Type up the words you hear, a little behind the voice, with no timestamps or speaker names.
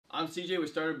I'm CJ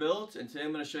with Starter Builds, and today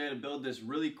I'm going to show you how to build this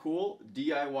really cool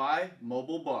DIY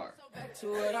mobile bar.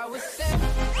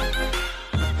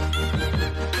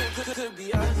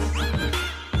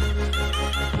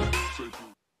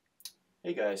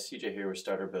 Hey guys, CJ here with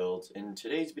Starter Builds. In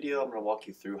today's video I'm going to walk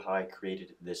you through how I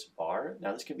created this bar.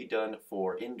 Now this can be done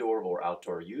for indoor or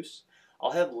outdoor use.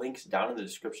 I'll have links down in the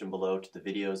description below to the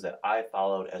videos that I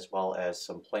followed, as well as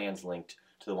some plans linked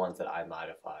to the ones that I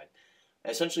modified.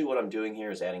 Essentially what I'm doing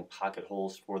here is adding pocket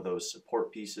holes for those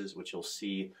support pieces, which you'll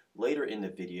see later in the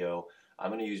video. I'm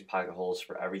going to use pocket holes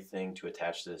for everything to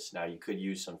attach this. Now you could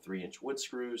use some 3-inch wood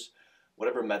screws.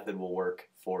 Whatever method will work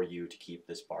for you to keep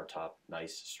this bar top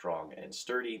nice, strong, and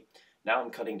sturdy. Now I'm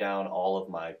cutting down all of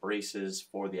my braces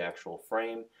for the actual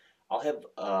frame. I'll have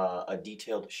a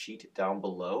detailed sheet down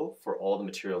below for all the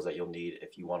materials that you'll need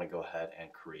if you want to go ahead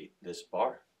and create this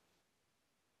bar.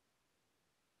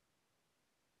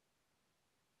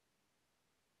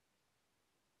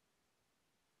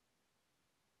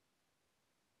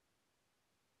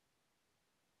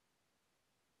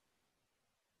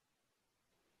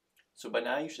 So by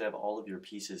now you should have all of your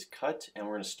pieces cut, and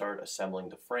we're going to start assembling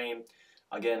the frame.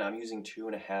 Again, I'm using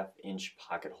 2.5-inch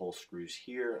pocket hole screws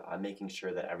here. I'm making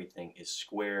sure that everything is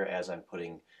square as I'm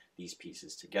putting these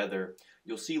pieces together.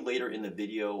 You'll see later in the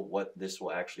video what this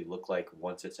will actually look like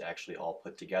once it's actually all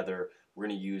put together. We're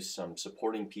going to use some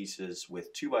supporting pieces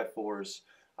with 2x4s,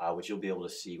 which you'll be able to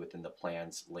see within the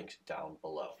plans linked down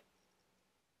below.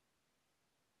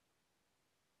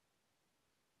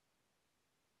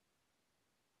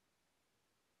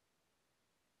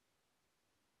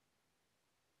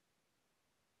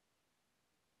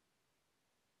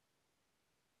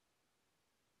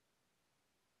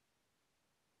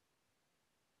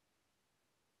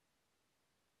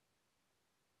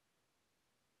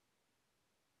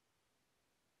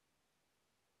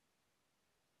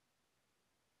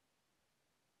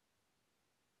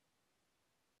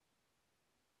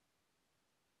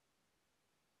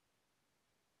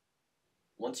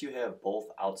 Once you have both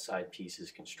outside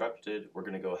pieces constructed, we're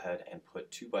going to go ahead and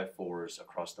put 2x4s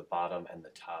across the bottom and the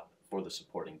top for the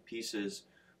supporting pieces.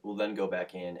 We'll then go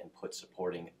back in and put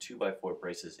supporting 2x4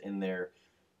 braces in there.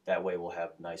 That way we'll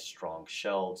have nice strong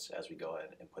shelves as we go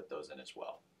ahead and put those in as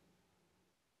well.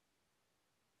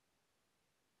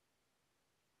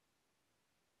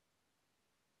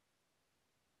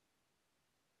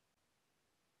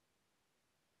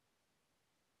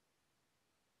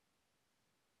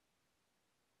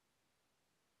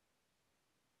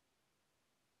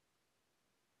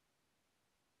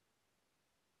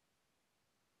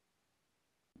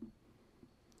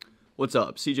 What's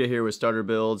up? CJ here with Starter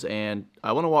Builds, and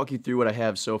I want to walk you through what I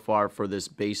have so far for this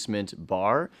basement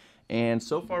bar. And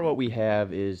so far what we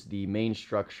have is the main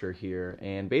structure here,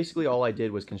 and basically all I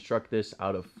did was construct this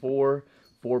out of 4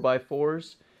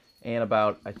 4x4s and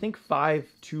about, I think, 5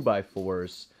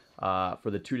 2x4s for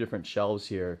the 2 different shelves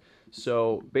here.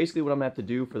 So basically what I'm going to have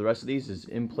to do for the rest of these is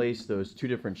in place those 2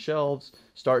 different shelves,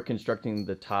 start constructing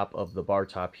the top of the bar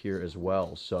top here as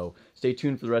well. So stay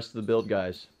tuned for the rest of the build,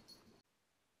 guys.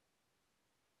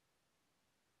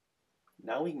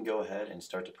 Now we can go ahead and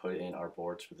start to put in our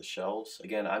boards for the shelves.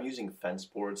 Again, I'm using fence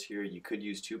boards here. You could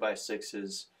use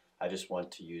 2x6s. I just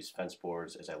want to use fence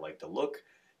boards as I like the look.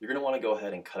 You're going to want to go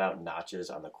ahead and cut out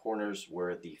notches on the corners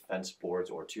where the fence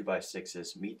boards or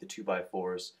 2x6s meet the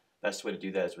 2x4s. Best way to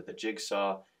do that is with a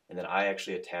jigsaw, and then I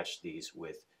actually attach these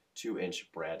with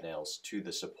 2-inch brad nails to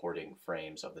the supporting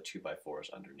frames of the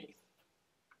 2x4s underneath.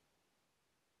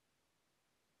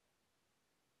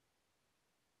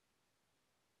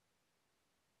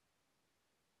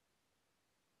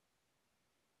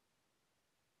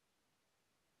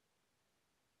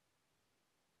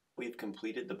 We've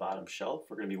completed the bottom shelf.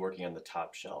 We're going to be working on the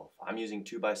top shelf. I'm using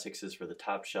 2x6s for the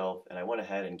top shelf, and I went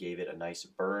ahead and gave it a nice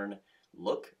burn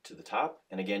look to the top.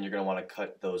 And again, you're going to want to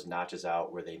cut those notches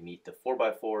out where they meet the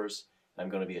 4x4s. I'm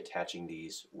going to be attaching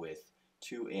these with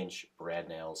 2-inch brad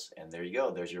nails, and there you go.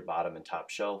 There's your bottom and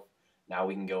top shelf. Now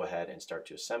we can go ahead and start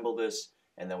to assemble this,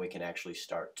 and then we can actually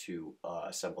start to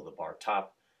assemble the bar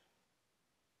top.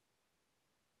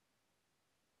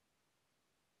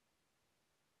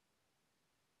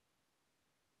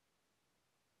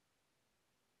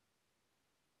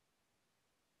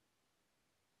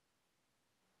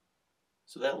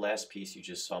 So that last piece you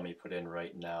just saw me put in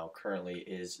right now currently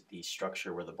is the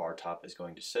structure where the bar top is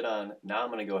going to sit on. Now I'm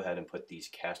going to go ahead and put these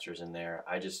casters in there.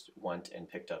 I just went and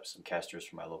picked up some casters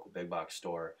from my local big box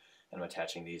store, and I'm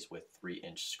attaching these with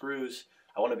 3-inch screws.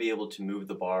 I want to be able to move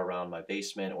the bar around my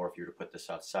basement, or if you were to put this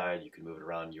outside, you can move it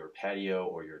around your patio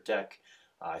or your deck.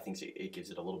 I think it gives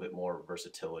it a little bit more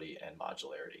versatility and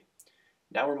modularity.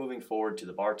 Now we're moving forward to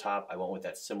the bar top. I went with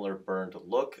that similar burned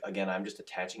look. Again, I'm just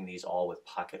attaching these all with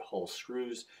pocket hole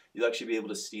screws. You'll actually be able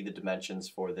to see the dimensions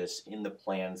for this in the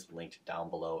plans linked down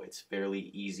below. It's fairly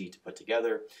easy to put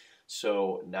together.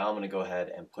 So now I'm going to go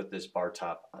ahead and put this bar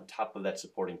top on top of that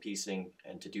supporting piecing.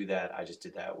 And to do that, I just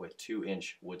did that with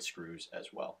 2-inch wood screws as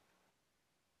well.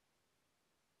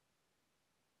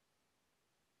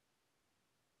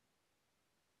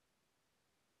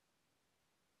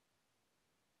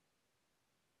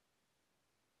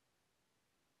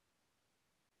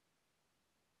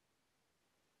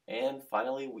 And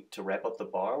finally, to wrap up the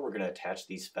bar, we're going to attach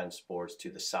these fence boards to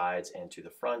the sides and to the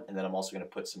front. And then I'm also going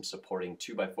to put some supporting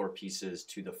 2x4 pieces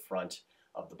to the front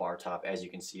of the bar top. As you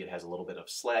can see, it has a little bit of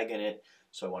slag in it,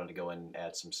 so I wanted to go in and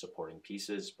add some supporting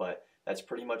pieces. But that's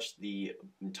pretty much the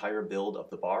entire build of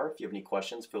the bar. If you have any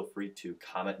questions, feel free to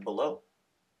comment below.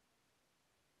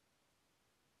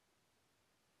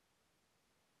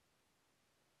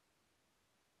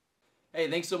 Hey,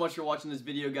 thanks so much for watching this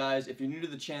video, guys. If you're new to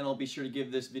the channel, be sure to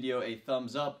give this video a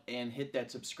thumbs up and hit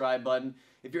that subscribe button.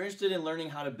 If you're interested in learning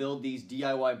how to build these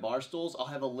DIY bar stools, I'll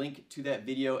have a link to that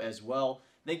video as well.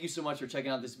 Thank you so much for checking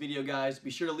out this video, guys.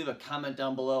 Be sure to leave a comment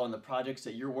down below on the projects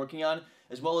that you're working on,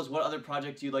 as well as what other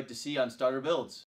projects you'd like to see on Starter Builds.